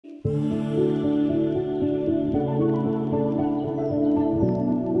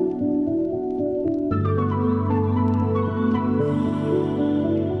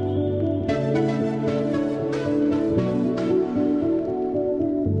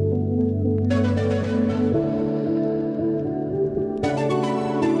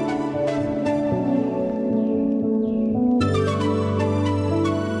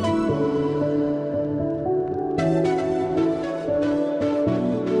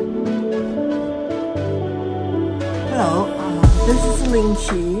This is Ling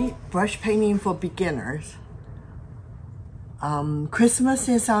Chi, brush painting for beginners. Christmas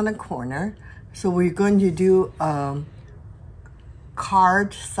is on the corner, so we're going to do a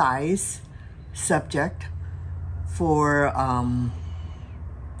card size subject for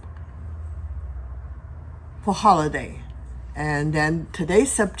holiday. And then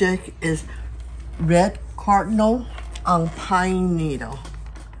today's subject is red cardinal on pine needle.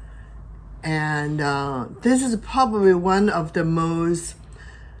 And this is probably one of the most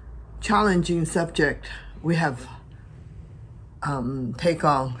challenging subject we have take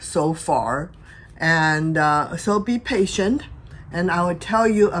on so far. And so be patient, and I will tell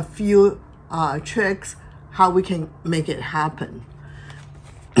you a few tricks how we can make it happen.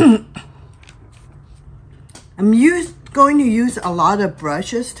 I'm going to use a lot of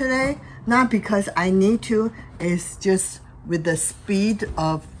brushes today, not because I need to, it's just with the speed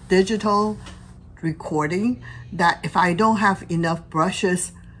of digital recording that if I don't have enough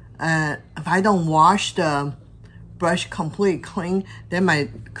brushes, if I don't wash the brush completely clean, then my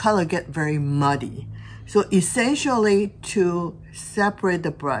color get very muddy. So essentially, to separate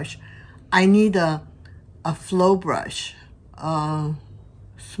the brush, I need a flow brush, a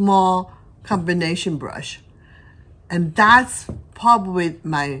small combination brush, and that's probably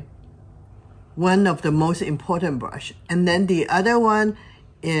one of the most important brush. And then the other one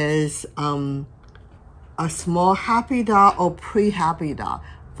is a small happy dot or pre-happy dot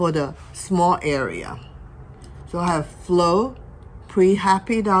for the small area. So I have flow,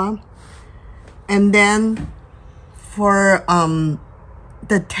 pre-happy dot, and then for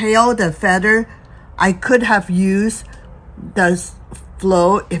the tail, the feather, I could have used the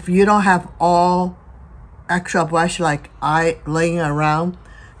flow. If you don't have all extra brush like I laying around,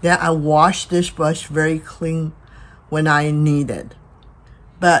 then I wash this brush very clean when I need it.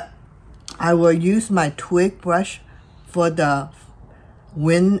 But I will use my twig brush for the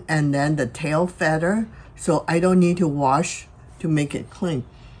wing and then the tail feather, so I don't need to wash to make it clean.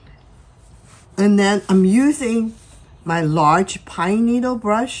 And then I'm using my large pine needle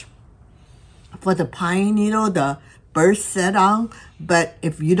brush for the pine needle, the bird set on. But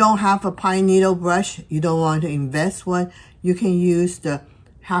if you don't have a pine needle brush, you don't want to invest one, you can use the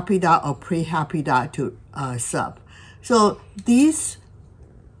happy dot or pre-happy dot to sub. So these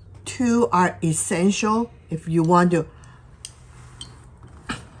two are essential if you want to,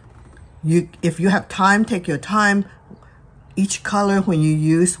 if you have time, take your time. Each color when you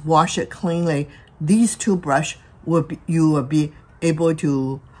use, wash it cleanly. These two brush you will be able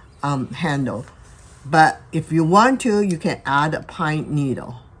to handle. But if you want to, you can add a pine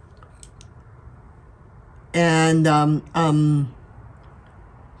needle. And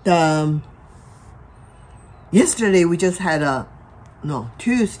yesterday we just had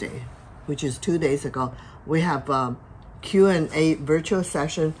Tuesday, which is 2 days ago, we have a Q&A virtual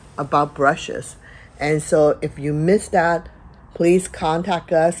session about brushes. And so if you missed that, please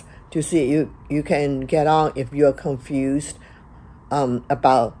contact us to see you can get on if you're confused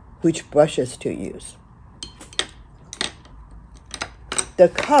about which brushes to use. The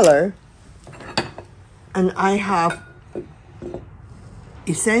color, and I have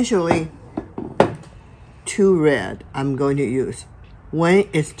essentially two red I'm going to use. One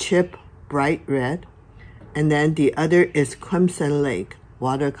is chip bright red, and then the other is Crimson Lake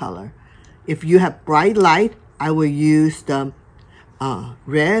watercolor. If you have bright light, I will use the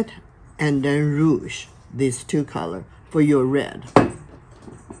red and then Rouge, these two colors for your red.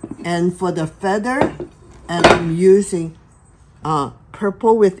 And for the feather, and I'm using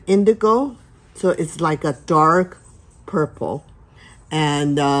purple with indigo, so it's like a dark purple.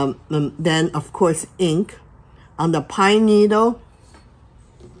 And then of course ink. On the pine needle,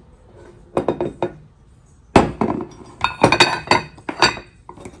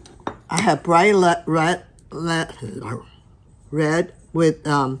 I have bright red with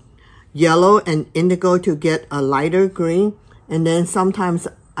yellow and indigo to get a lighter green, and then sometimes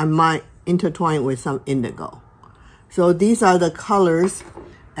I might intertwine with some indigo. So these are the colors,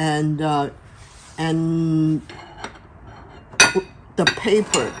 and the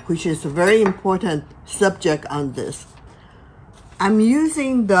paper, which is a very important subject on this. I'm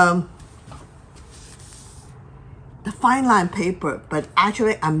using the Fineline paper, but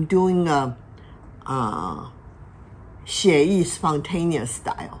actually I'm doing a 写意 spontaneous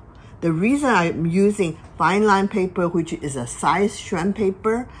style. The reason I'm using Fineline paper, which is a size Shuen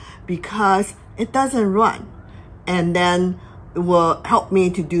paper, because it doesn't run. And then it will help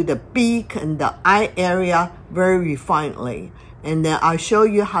me to do the beak and the eye area very refinedly. And then I'll show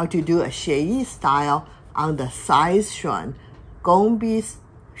you how to do a 写意 style on the size Shuen, Gong-bi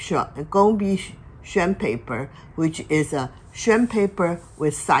Shuen paper, which is a Shuen paper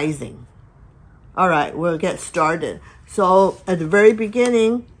with sizing. All right, we'll get started. So at the very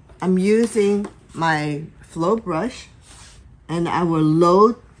beginning, I'm using my flow brush, and I will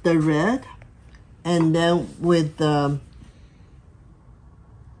load the red, and then with the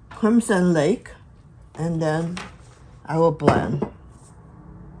Crimson Lake, and then I will blend.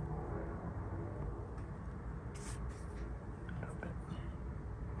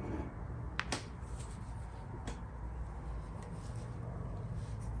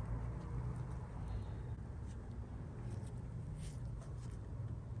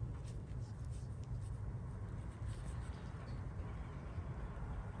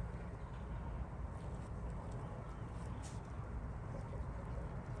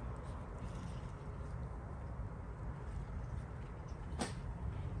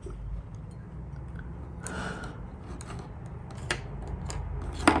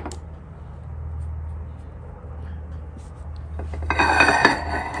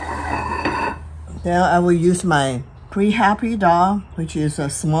 Then I will use my pre-happy doll, which is a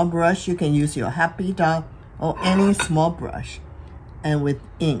small brush. You can use your happy doll or any small brush, and with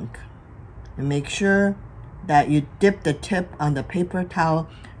ink. And make sure that you dip the tip on the paper towel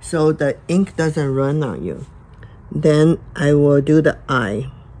so the ink doesn't run on you. Then I will do the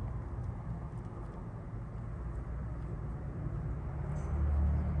eye.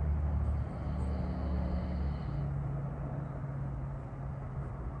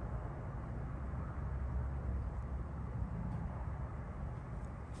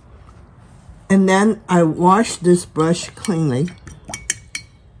 And then I wash this brush cleanly.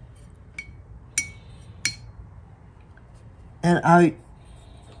 And I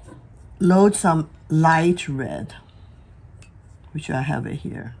load some light red, which I have it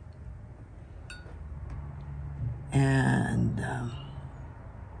here. And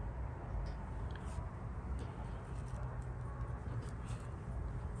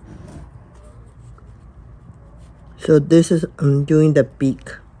so this is, I'm doing the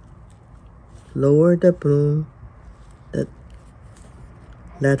beak. Lower the bloom, the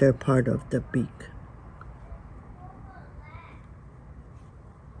latter part of the beak.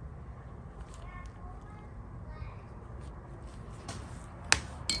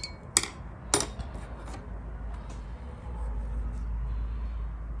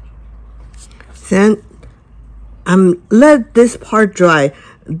 Then let this part dry.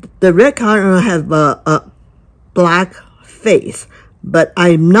 The red Cardinal have a black face, but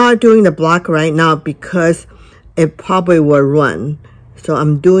I'm not doing the black right now because it probably will run. So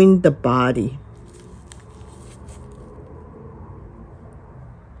I'm doing the body.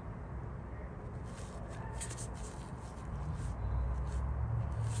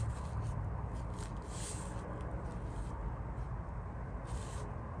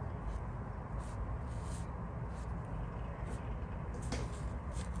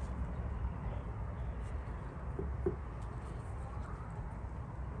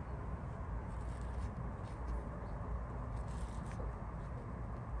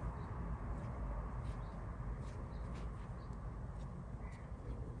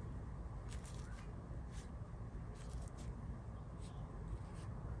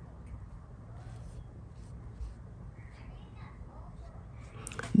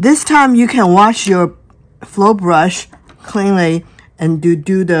 This time you can wash your flow brush cleanly and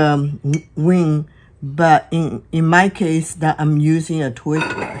do the wing, but in my case that I'm using a twig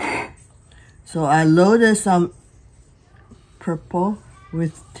brush. So I loaded some purple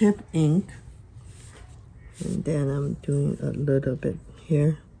with tip ink, and then I'm doing a little bit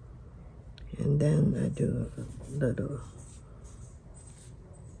here, and then I do a little.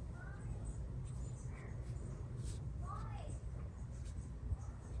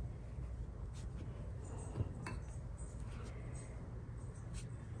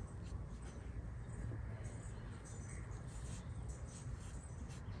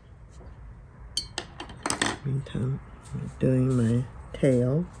 Meantime, I'm doing my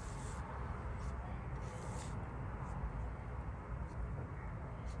tail.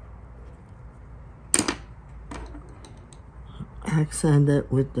 Accent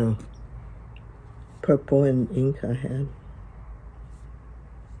it with the purple and ink I had.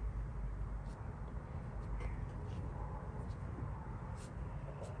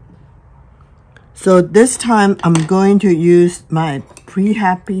 So this time I'm going to use my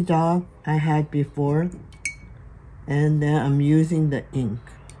pre-happy dog I had before, and then I'm using the ink.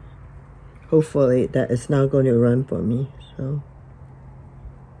 Hopefully that is not going to run for me.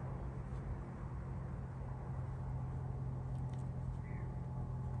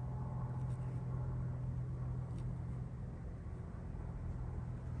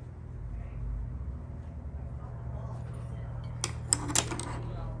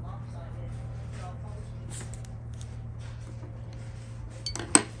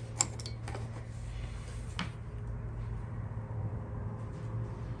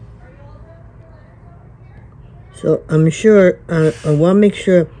 So I'm sure, I want to make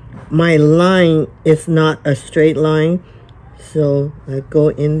sure my line is not a straight line. So I go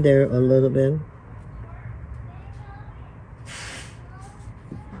in there a little bit.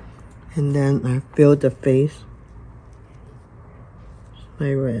 And then I fill the face,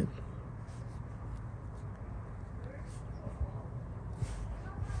 my red.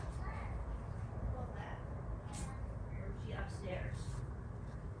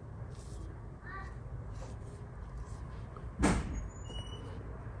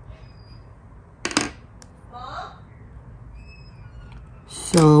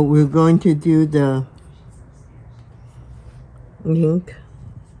 So we're going to do the ink.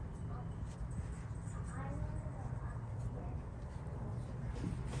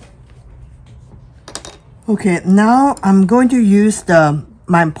 Okay, now I'm going to use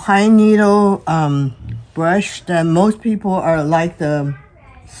my pine needle brush that most people are like the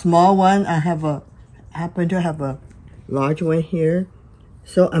small one. I happen to have a large one here.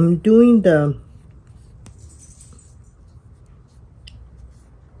 So I'm doing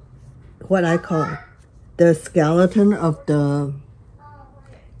what I call the skeleton of the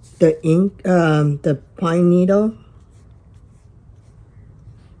ink, the pine needle.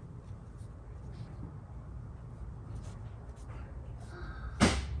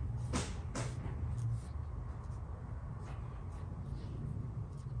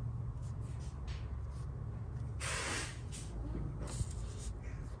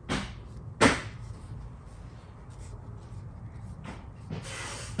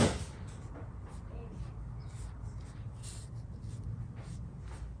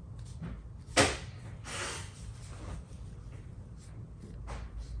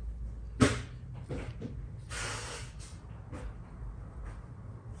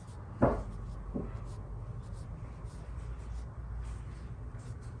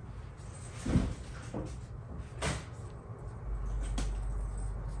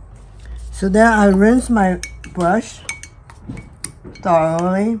 So then I rinse my brush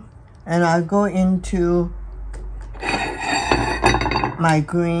thoroughly, and I go into my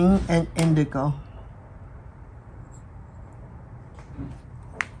green and indigo.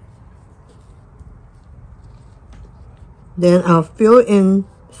 Then I'll fill in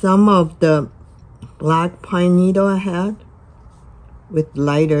some of the black pine needle I had with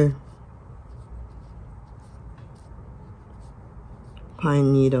lighter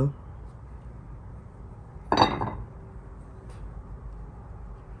pine needle.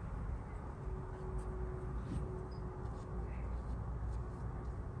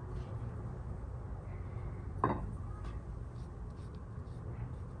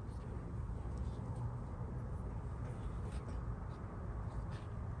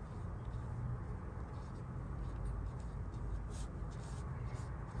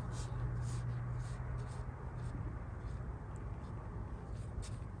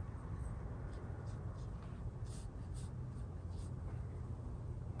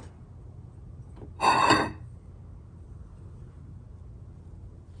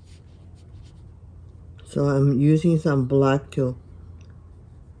 So I'm using some black to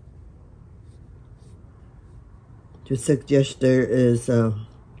suggest there is a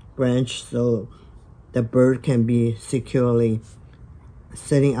branch so the bird can be securely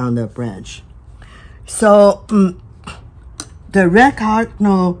sitting on the branch. So the red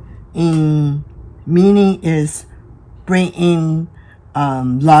cardinal in meaning is bring in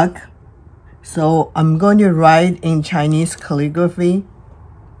luck. So I'm going to write in Chinese calligraphy.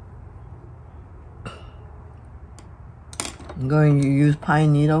 I'm going to use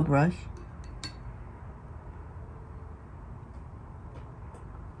pine needle brush.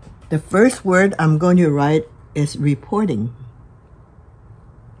 The first word I'm going to write is reporting.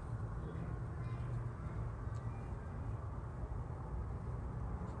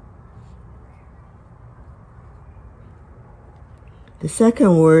 The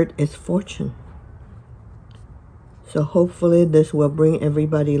second word is fortune. So hopefully this will bring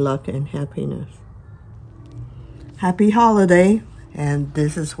everybody luck and happiness. Happy holiday. And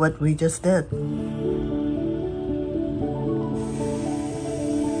this is what we just did.